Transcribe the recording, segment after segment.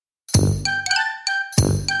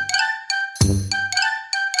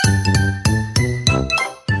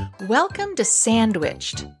Welcome to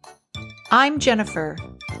Sandwiched. I'm Jennifer.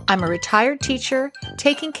 I'm a retired teacher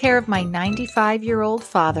taking care of my 95-year-old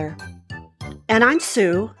father. And I'm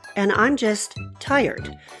Sue, and I'm just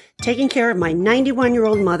tired, taking care of my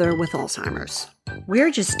 91-year-old mother with Alzheimer's. We're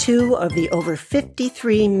just two of the over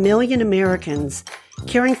 53 million Americans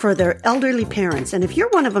caring for their elderly parents. And if you're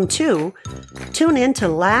one of them too, tune in to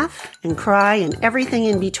laugh and cry and everything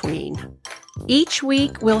in between. Each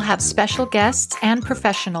week, we'll have special guests and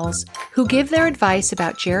professionals who give their advice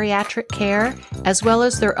about geriatric care, as well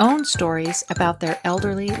as their own stories about their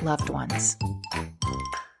elderly loved ones.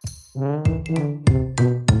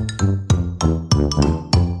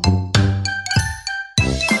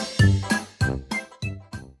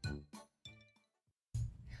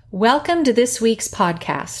 Welcome to this week's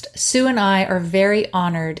podcast. Sue and I are very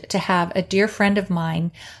honored to have a dear friend of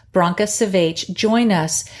mine, Branka Savage, join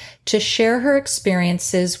us to share her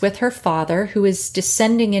experiences with her father, who is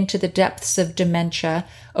descending into the depths of dementia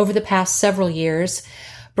over the past several years.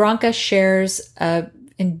 Branka shares an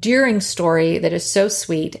endearing story that is so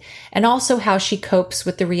sweet, and also how she copes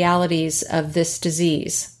with the realities of this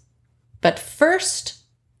disease. But first,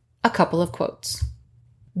 a couple of quotes.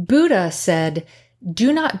 Buddha said,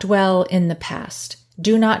 "Do not dwell in the past.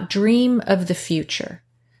 Do not dream of the future.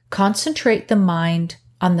 Concentrate the mind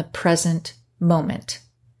on the present moment."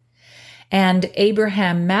 And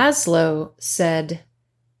Abraham Maslow said,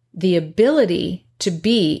 "The ability to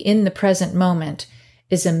be in the present moment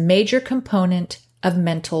is a major component of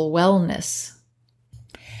mental wellness."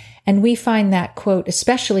 And we find that quote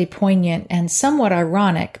especially poignant and somewhat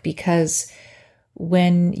ironic because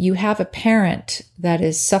when you have a parent that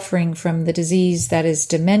is suffering from the disease that is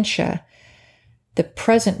dementia, the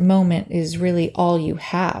present moment is really all you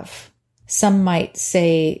have. Some might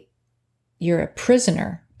say you're a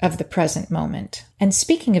prisoner of the present moment. And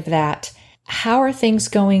speaking of that, how are things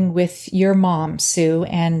going with your mom, Sue,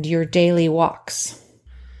 and your daily walks?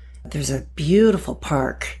 There's a beautiful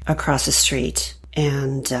park across the street,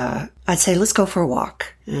 and I'd say, let's go for a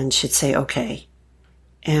walk. And she'd say, okay.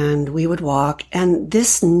 And we would walk, and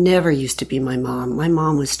this never used to be my mom. My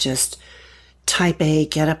mom was just type A,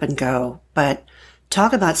 get up and go. But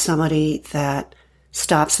talk about somebody that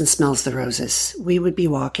stops and smells the roses. We would be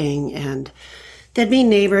walking, and there'd be a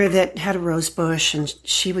neighbor that had a rose bush, and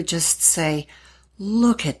she would just say,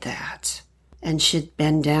 "Look at that." And she'd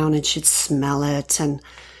bend down and she'd smell it, and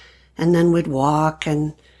then we'd walk,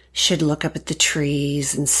 and she'd look up at the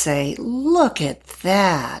trees and say, "Look at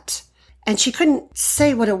that." And she couldn't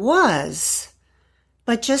say what it was,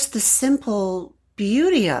 but just the simple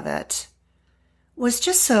beauty of it was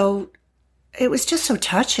just so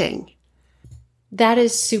touching. That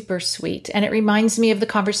is super sweet. And it reminds me of the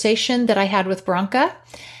conversation that I had with Branka.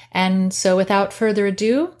 And so without further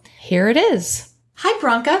ado, here it is. Hi,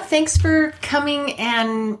 Branka. Thanks for coming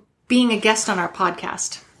and being a guest on our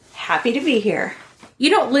podcast. Happy to be here. You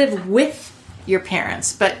don't live with your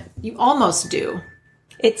parents, but you almost do.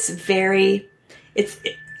 I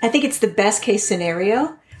think it's the best case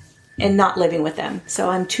scenario and not living with them. So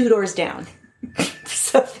I'm 2 doors down.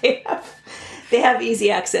 So they have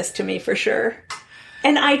easy access to me for sure.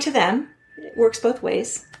 And I to them. It works both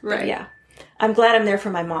ways. Right. But yeah. I'm glad I'm there for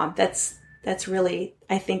my mom. That's really,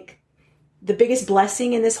 I think, the biggest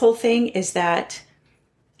blessing in this whole thing is that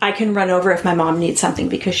I can run over if my mom needs something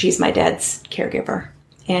because she's my dad's caregiver.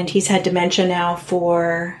 And he's had dementia now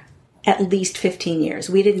for at least 15 years.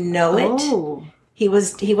 We didn't know it. Oh. He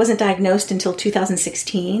wasn't diagnosed until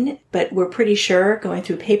 2016, but we're pretty sure, going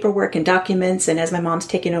through paperwork and documents, and as my mom's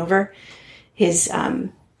taken over his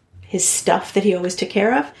stuff that he always took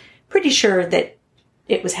care of, pretty sure that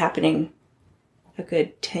it was happening a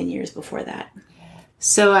good 10 years before that.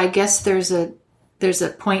 So I guess there's a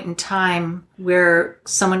point in time where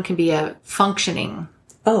someone can be a functioning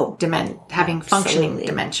having functioning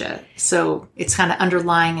dementia. So it's kind of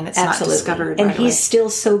underlying and it's not discovered and right he's away. Still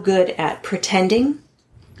so good at pretending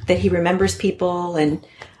that he remembers people, and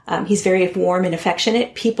he's very warm and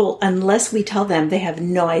affectionate. People, unless we tell them, they have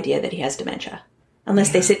no idea that he has dementia.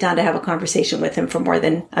 Unless they sit down to have a conversation with him for more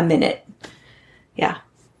than a minute. Yeah,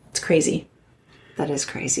 it's crazy. That is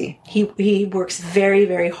crazy. He works very,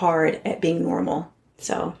 very hard at being normal.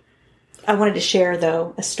 So I wanted to share,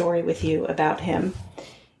 though, a story with you about him.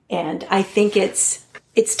 And I think it's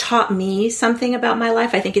taught me something about my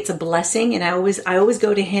life. I think it's a blessing. And I always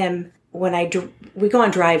go to him when we go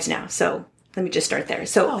on drives now. So let me just start there.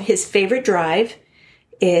 So his favorite drive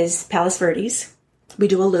is Palos Verdes. We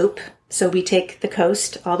do a loop. So we take the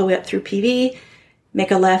coast all the way up through PV,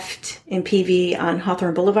 make a left in PV on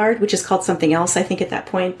Hawthorne Boulevard, which is called something else, I think, at that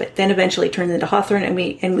point, but then eventually turns into Hawthorne, and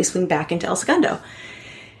we swing back into El Segundo.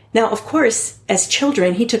 Now, of course, as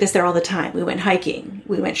children, he took us there all the time. We went hiking.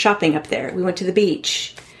 We went shopping up there. We went to the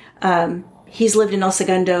beach. He's lived in El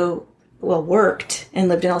Segundo, worked and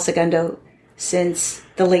lived in El Segundo since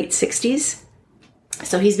the late 60s.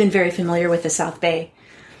 So he's been very familiar with the South Bay.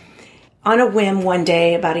 On a whim one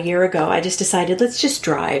day, about a year ago, I just decided, let's just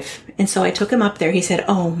drive. And so I took him up there. He said,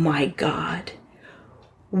 oh my God,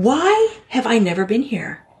 why have I never been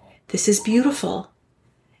here? This is beautiful.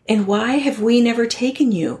 And why have we never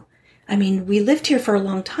taken you? I mean, we lived here for a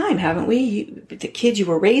long time, haven't we? The kids, you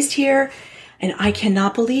were raised here. And I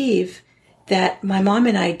cannot believe that my mom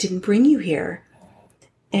and I didn't bring you here.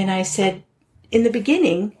 And I said, in the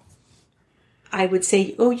beginning, I would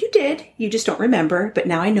say, oh, you did. You just don't remember. But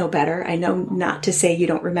now I know better. I know not to say you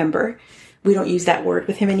don't remember. We don't use that word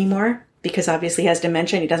with him anymore because obviously he has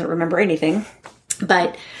dementia and he doesn't remember anything.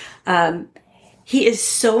 But he is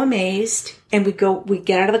so amazed. And we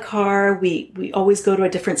get out of the car. We always go to a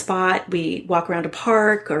different spot. We walk around a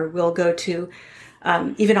park, or we'll go to,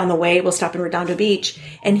 even on the way, we'll stop in Redondo Beach.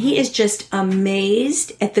 And he is just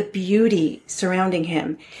amazed at the beauty surrounding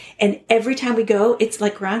him. And every time we go, it's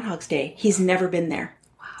like Groundhog's Day. He's never been there.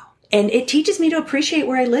 Wow. And it teaches me to appreciate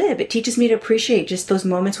where I live. It teaches me to appreciate just those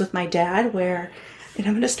moments with my dad where, and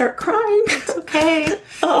I'm going to start crying. It's okay.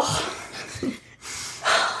 Oh,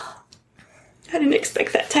 I didn't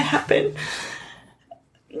expect that to happen.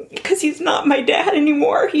 Because he's not my dad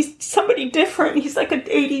anymore. He's somebody different. He's like an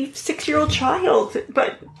 86-year-old child.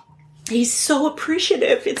 But he's so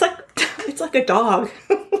appreciative. It's like a dog.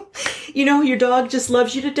 You know, your dog just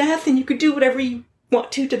loves you to death, and you could do whatever you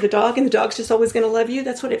want to the dog, and the dog's just always going to love you.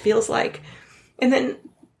 That's what it feels like. And then,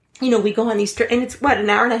 you know, we go on these trips, and it's an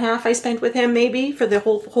hour and a half I spent with him maybe for the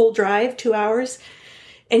whole drive, 2 hours.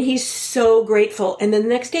 And he's so grateful. And then the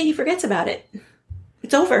next day he forgets about it.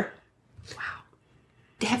 It's over. Wow.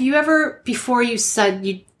 Have you ever, before you said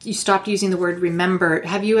you stopped using the word remember,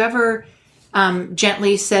 have you ever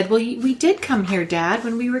gently said, well, we did come here, Dad,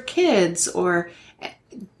 when we were kids? Or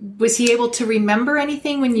was he able to remember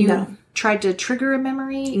anything when you tried to trigger a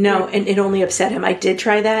memory? No, and it only upset him. I did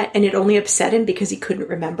try that, and it only upset him because he couldn't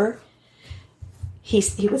remember.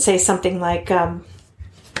 He would say something like, I'm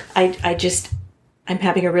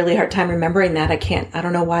having a really hard time remembering that. I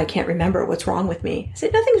don't know why I can't remember. What's wrong with me? I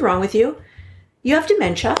said, nothing's wrong with you. You have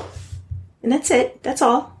dementia. And that's it. That's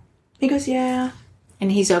all. He goes, yeah.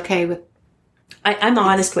 And he's okay with... I'm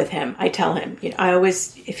honest with him. I tell him, you know, I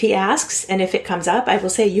always, if he asks and if it comes up, I will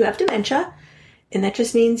say, you have dementia. And that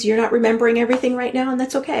just means you're not remembering everything right now. And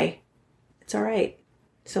that's okay. It's all right.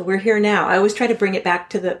 So we're here now. I always try to bring it back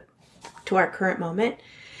to our current moment.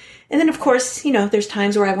 And then, of course, you know, there's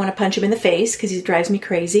times where I want to punch him in the face because he drives me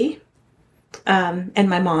crazy. And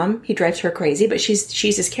my mom, he drives her crazy, but she's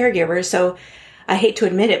his caregiver. So I hate to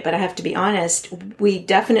admit it, but I have to be honest. We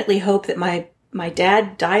definitely hope that my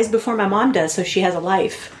dad dies before my mom does, so she has a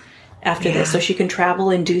life after this, so she can travel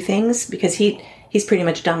and do things, because he's pretty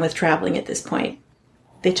much done with traveling at this point.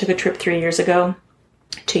 They took a trip 3 years ago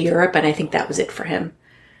to Europe, and I think that was it for him.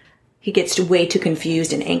 He gets way too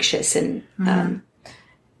confused and anxious, and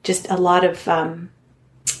just a lot of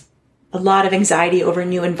anxiety over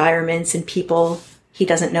new environments and people he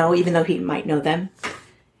doesn't know, even though he might know them.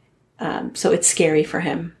 So it's scary for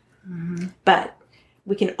him. Mm-hmm. But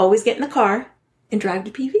we can always get in the car and drive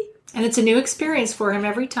to PV. And it's a new experience for him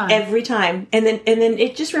every time. Every time. And then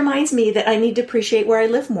it just reminds me that I need to appreciate where I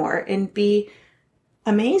live more and be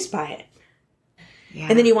amazed by it. Yeah.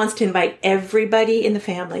 And then he wants to invite everybody in the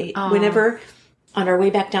family. Aww. Whenever on our way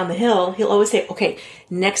back down the hill, he'll always say, okay,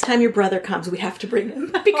 next time your brother comes, we have to bring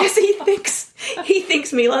him, because he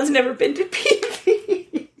thinks Milan's never been to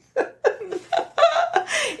PV.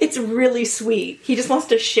 It's really sweet. He just wants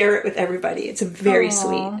to share it with everybody. It's very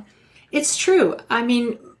sweet. It's true. I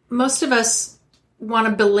mean, most of us want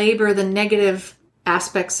to belabor the negative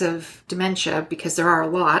aspects of dementia because there are a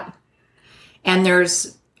lot. And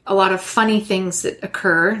there's a lot of funny things that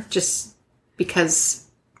occur just because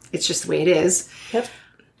it's just the way it is. Yep.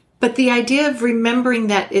 But the idea of remembering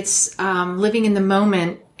that it's living in the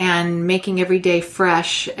moment and making every day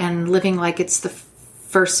fresh and living like it's the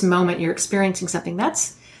first moment you're experiencing something,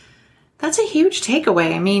 that's a huge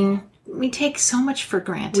takeaway. I mean, we take so much for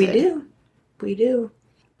granted. We do.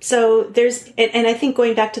 So there's, and I think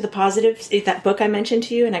going back to the positives, that book I mentioned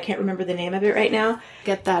to you, and I can't remember the name of it right now.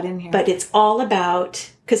 Get that in here. But it's all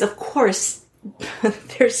about, because of course,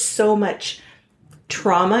 there's so much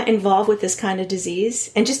trauma involved with this kind of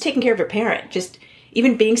disease, and just taking care of a parent, just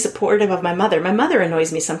even being supportive of my mother. My mother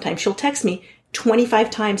annoys me sometimes. She'll text me 25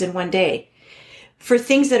 times in one day for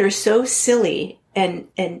things that are so silly and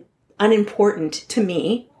unimportant to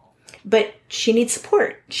me. but she needs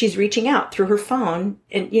support. She's reaching out through her phone.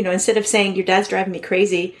 And, instead of saying, your dad's driving me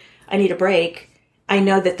crazy, I need a break, I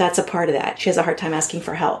know that that's a part of that. She has a hard time asking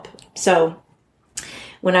for help. So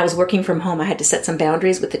when I was working from home, I had to set some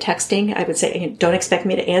boundaries with the texting. I would say, don't expect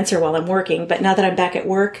me to answer while I'm working. But now that I'm back at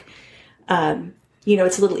work, it's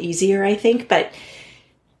a little easier, I think. But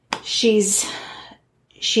she's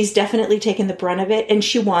definitely taken the brunt of it, and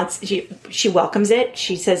she welcomes it.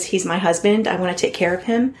 She says, he's my husband. I want to take care of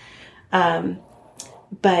him.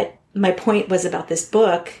 But my point was about this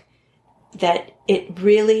book, that it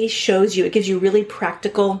really shows you, it gives you really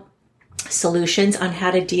practical solutions on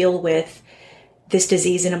how to deal with this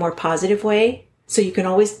disease in a more positive way. So you can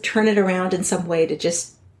always turn it around in some way to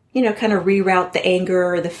just, kind of reroute the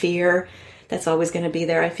anger or the fear that's always going to be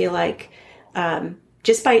there, I feel like.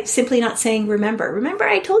 Just by simply not saying, remember,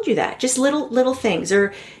 I told you that. Just little things,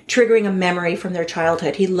 or triggering a memory from their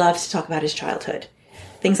childhood. He loves to talk about his childhood,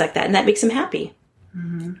 things like that. And that makes him happy.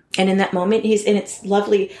 Mm-hmm. And in that moment, and it's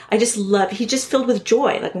lovely. He's just filled with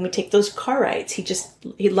joy. Like when we take those car rides,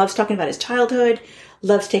 he loves talking about his childhood,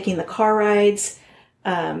 loves taking the car rides.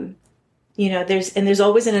 There's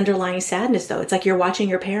always an underlying sadness though. It's like you're watching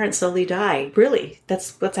your parents slowly die. Really,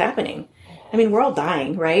 that's what's happening. I mean, we're all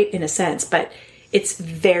dying, right? In a sense, but it's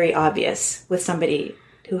very obvious with somebody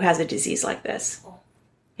who has a disease like this.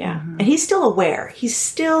 Yeah. Mm-hmm. And he's still aware. He's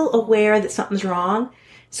still aware that something's wrong.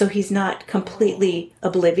 So he's not completely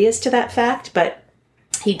oblivious to that fact, but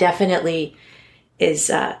he definitely is.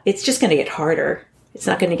 It's just going to get harder. It's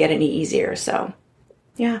not going to get any easier. So,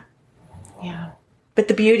 yeah. Yeah. But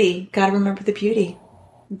the beauty, got to remember the beauty.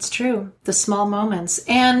 It's true. The small moments.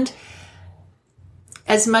 And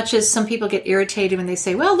as much as some people get irritated when they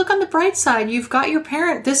say, well, look on the bright side, you've got your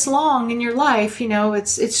parent this long in your life,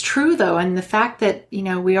 it's true though. And the fact that,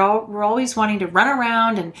 we're always wanting to run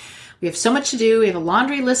around and we have so much to do. We have a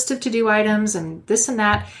laundry list of to-do items and this and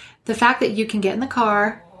that. The fact that you can get in the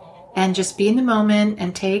car and just be in the moment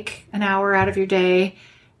and take an hour out of your day,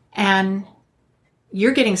 and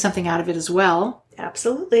you're getting something out of it as well.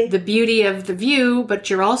 Absolutely. The beauty of the view, but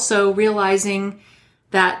you're also realizing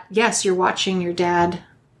that, yes, you're watching your dad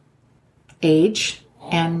age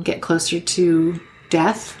and get closer to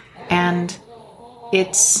death. And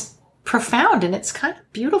it's profound and it's kind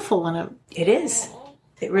of beautiful. It is.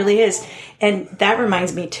 It really is. And that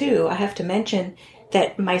reminds me, too, I have to mention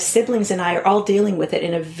that my siblings and I are all dealing with it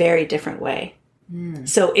in a very different way. Mm.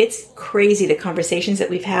 So it's crazy, the conversations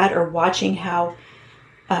that we've had, or watching how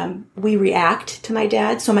we react to my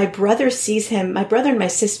dad. So my brother sees him, my brother and my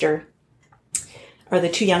sister are the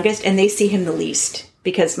two youngest, and they see him the least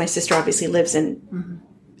because my sister obviously lives in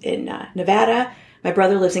Nevada. My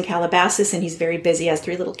brother lives in Calabasas, and he's very busy, has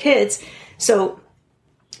 3 little kids. So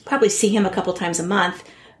probably see him a couple times a month,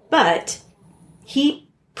 but he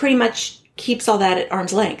pretty much keeps all that at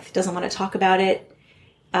arm's length, doesn't want to talk about it,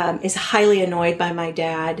 is highly annoyed by my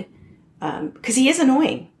dad because he is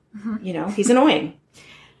annoying. Mm-hmm. He's annoying.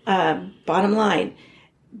 Bottom line.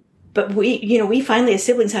 But we finally as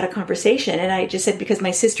siblings had a conversation, and I just said, because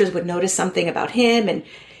my sisters would notice something about him and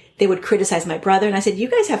they would criticize my brother. And I said, you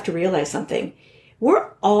guys have to realize something.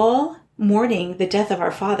 We're all mourning the death of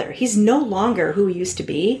our father. He's no longer who he used to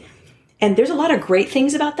be. And there's a lot of great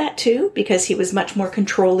things about that too, because he was much more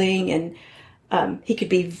controlling and he could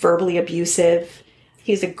be verbally abusive.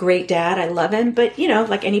 He's a great dad. I love him. But,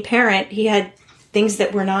 like any parent, he had things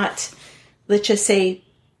that were not, let's just say,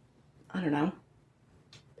 I don't know.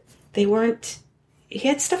 He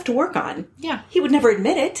had stuff to work on. Yeah. He would never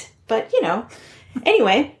admit it, but,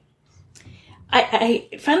 Anyway, I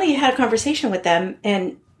finally had a conversation with them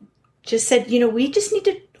and just said, we just need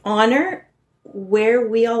to honor where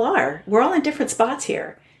we all are. We're all in different spots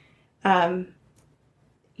here. Right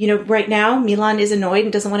now, Milan is annoyed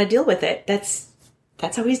and doesn't want to deal with it. That's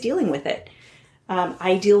how he's dealing with it.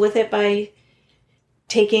 I deal with it by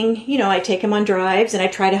I take him on drives and I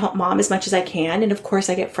try to help mom as much as I can. And of course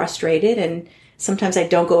I get frustrated and sometimes I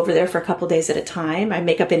don't go over there for a couple days at a time. I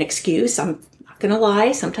make up an excuse. I'm not going to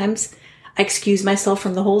lie. Sometimes I excuse myself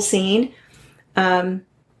from the whole scene.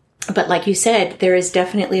 But like you said, there is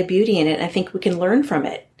definitely a beauty in it. I think we can learn from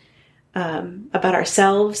it, about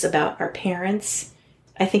ourselves, about our parents.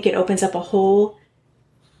 I think it opens up a whole,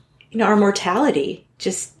 our mortality.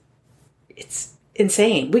 Just, it's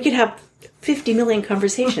insane. We could have 50 million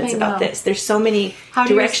conversations about this. There's so many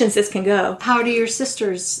directions this can go. How do your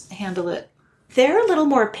sisters handle it? They're a little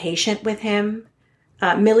more patient with him.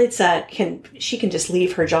 Milica can just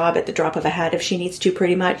leave her job at the drop of a hat if she needs to,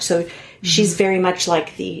 pretty much. So she's very much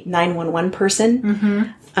like the 911 person.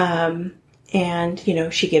 Mm-hmm. And,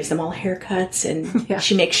 she gives them all haircuts and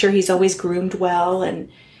she makes sure he's always groomed well. And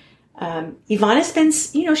Ivana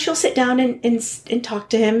spends, she'll sit down and talk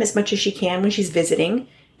to him as much as she can when she's visiting,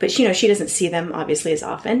 but she doesn't see them obviously as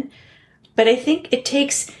often. But I think it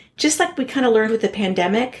takes, just like we kind of learned with the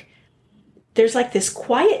pandemic, there's like this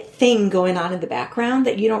quiet thing going on in the background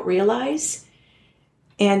that you don't realize.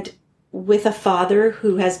 And with a father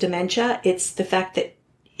who has dementia, it's the fact that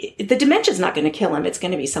the dementia is not going to kill him. It's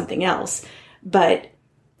going to be something else. But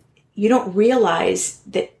you don't realize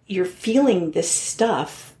that you're feeling this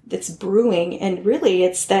stuff that's brewing. And really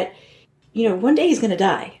it's that, one day he's going to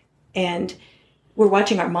die. And we're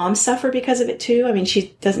watching our mom suffer because of it too. I mean,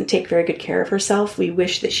 she doesn't take very good care of herself. We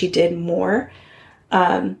wish that she did more.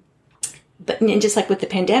 But just like with the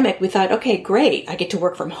pandemic, we thought, okay, great. I get to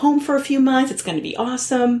work from home for a few months. It's going to be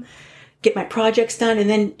awesome. Get my projects done. And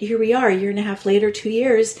then here we are, a year and a half later, 2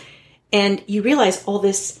 years. And you realize all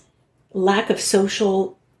this lack of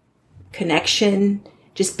social connection,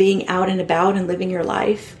 just being out and about and living your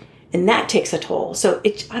life. And that takes a toll. So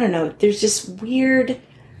I don't know, there's just weird,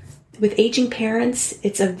 with aging parents,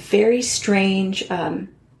 it's a very strange,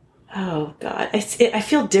 oh God, I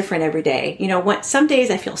feel different every day. Some days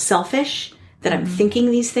I feel selfish that I'm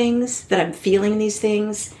thinking these things, that I'm feeling these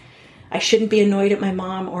things. I shouldn't be annoyed at my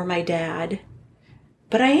mom or my dad,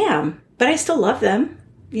 but I am. But I still love them.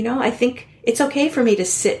 I think it's okay for me to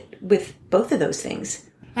sit with both of those things.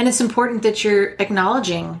 And it's important that you're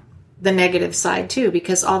acknowledging the negative side too,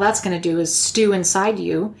 because all that's going to do is stew inside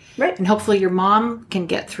you. Right. And hopefully your mom can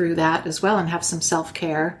get through that as well and have some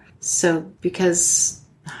self-care. So, because,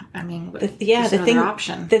 I mean, there's no other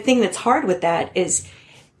option. The thing that's hard with that is,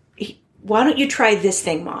 why don't you try this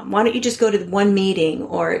thing, Mom? Why don't you just go to one meeting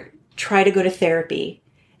or try to go to therapy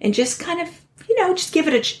and just kind of, just give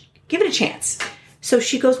it a chance. So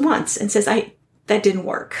she goes once and says, that didn't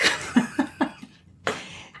work.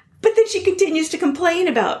 But then she continues to complain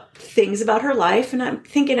about things about her life. And I'm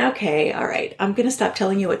thinking, okay, all right, I'm going to stop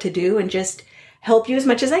telling you what to do and just help you as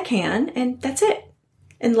much as I can. And that's it.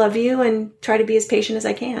 And love you and try to be as patient as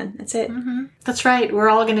I can. That's it. Mm-hmm. That's right. We're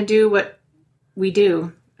all going to do what we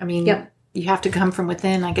do. I mean, You have to come from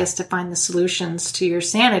within, I guess, to find the solutions to your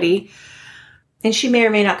sanity. And she may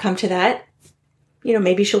or may not come to that.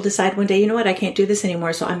 Maybe she'll decide one day, I can't do this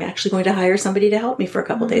anymore. So I'm actually going to hire somebody to help me for a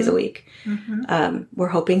couple days a week. Mm-hmm. We're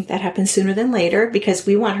hoping that happens sooner than later because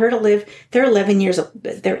we want her to live. They're 11 years.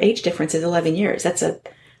 Their age difference is 11 years. That's a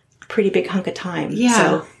pretty big hunk of time. Yeah.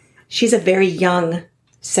 So she's a very young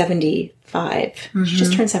 75. Mm-hmm. She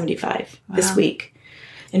just turned 75 this week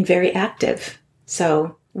and very active.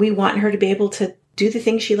 So we want her to be able to do the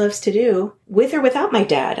things she loves to do with or without my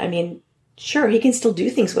dad. I mean, sure, he can still do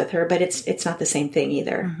things with her, but it's not the same thing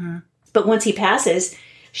either. Mm-hmm. But once he passes,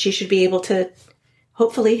 she should be able to,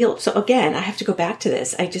 hopefully so again, I have to go back to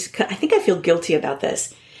this. I think I feel guilty about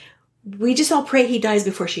this. We just all pray he dies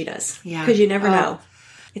before she does. Yeah. Because you never know.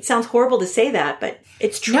 It sounds horrible to say that, but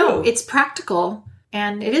it's true. No, it's practical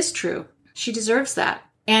and it is true. She deserves that.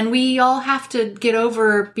 And we all have to get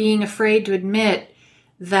over being afraid to admit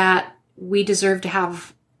that we deserve to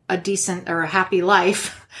have a decent or a happy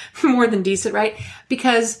life. More than decent, right?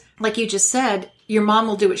 Because like you just said, your mom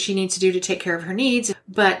will do what she needs to do to take care of her needs,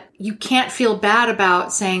 but you can't feel bad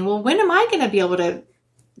about saying, well, when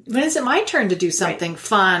is it my turn to do something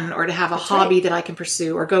fun or to have a hobby that I can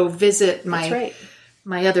pursue or go visit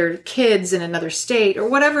my other kids in another state or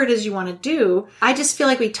whatever it is you want to do. I just feel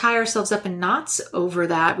like we tie ourselves up in knots over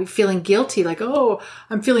that. We're feeling guilty, like, oh,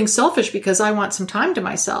 I'm feeling selfish because I want some time to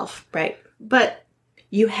myself. Right. But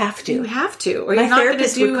you have to. Or you're not going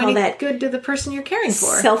to do any good to the person you're caring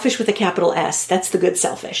for. Selfish with a capital S. That's the good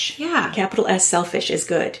selfish. Yeah. Capital S selfish is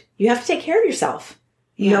good. You have to take care of yourself.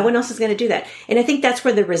 Yeah. No one else is going to do that. And I think that's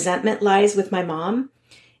where the resentment lies with my mom,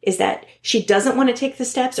 is that she doesn't want to take the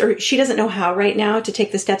steps, or she doesn't know how right now to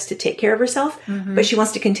take the steps to take care of herself, but she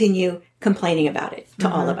wants to continue complaining about it to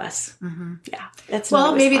all of us. Mm-hmm. Yeah.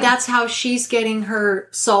 Maybe that's how she's getting her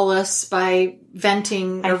solace, by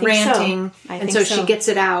venting or ranting. So she gets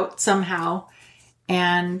it out somehow,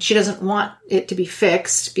 and she doesn't want it to be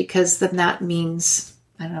fixed because then that means,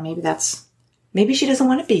 I don't know, maybe she doesn't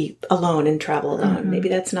want to be alone and travel alone. Mm-hmm. Maybe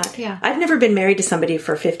that's not. Yeah. I've never been married to somebody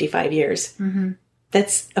for 55 years. Mm-hmm.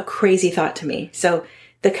 That's a crazy thought to me. So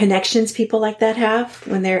the connections people like that have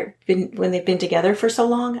when they've been together for so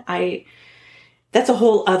long, that's a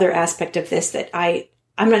whole other aspect of this that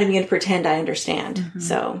I'm not even going to pretend I understand. Mm-hmm.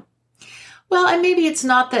 So, well, and maybe it's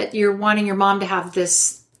not that you're wanting your mom to have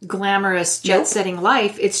this glamorous jet-setting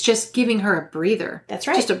life. It's just giving her a breather. That's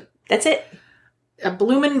right. That's it. A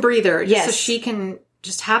bloomin' breather. Just so she can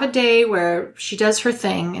just have a day where she does her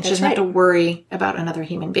thing and she doesn't have to worry about another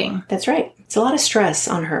human being. That's right. It's a lot of stress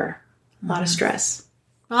on her. A lot of stress.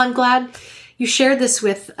 Well, I'm glad you shared this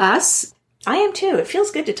with us. I am too. It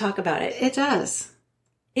feels good to talk about it. It does.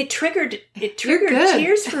 It triggered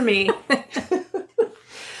tears for me.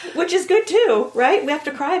 Which is good too, right? We have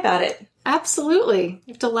to cry about it. Absolutely.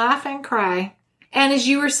 You have to laugh and cry. And as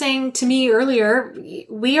you were saying to me earlier,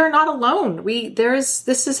 we are not alone.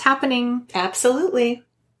 This is happening Absolutely.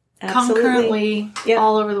 concurrently Yep.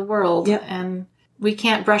 all over the world. Yep. And we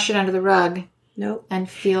can't brush it under the rug Nope. and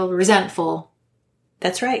feel resentful.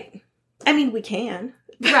 That's right. I mean, we can.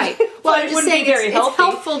 Right. Well, I'm just wouldn't saying be very it's healthy.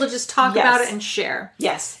 helpful to just talk Yes. about it and share.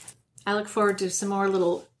 Yes. I look forward to some more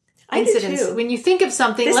little I do incidents. too. When you think of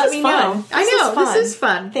something, This let is me fun. know. I know. This is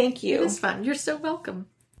fun. Thank you. It is fun. You're so welcome.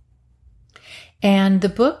 And the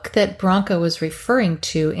book that Branka was referring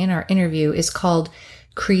to in our interview is called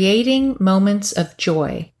Creating Moments of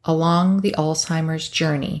Joy Along the Alzheimer's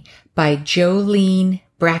Journey by Jolene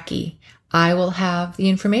Brackey. I will have the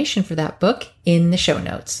information for that book in the show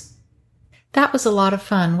notes. That was a lot of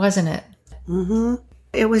fun, wasn't it? Mm-hmm.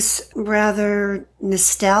 It was rather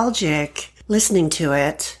nostalgic listening to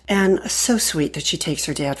it, and so sweet that she takes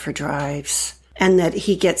her dad for drives and that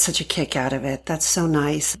he gets such a kick out of it. That's so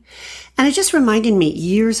nice. And it just reminded me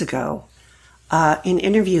years ago, an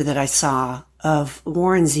interview that I saw of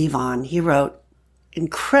Warren Zevon. He wrote,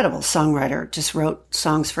 incredible songwriter, just wrote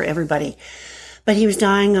songs for everybody. But he was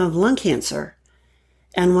dying of lung cancer.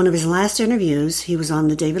 And one of his last interviews, he was on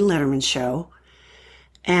the David Letterman show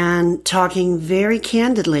and talking very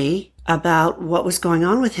candidly about what was going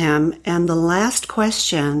on with him. And the last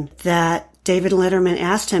question that David Letterman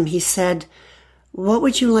asked him, he said, "What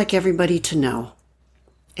would you like everybody to know?"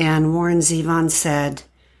 And Warren Zevon said,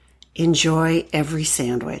 "Enjoy every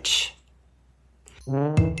sandwich."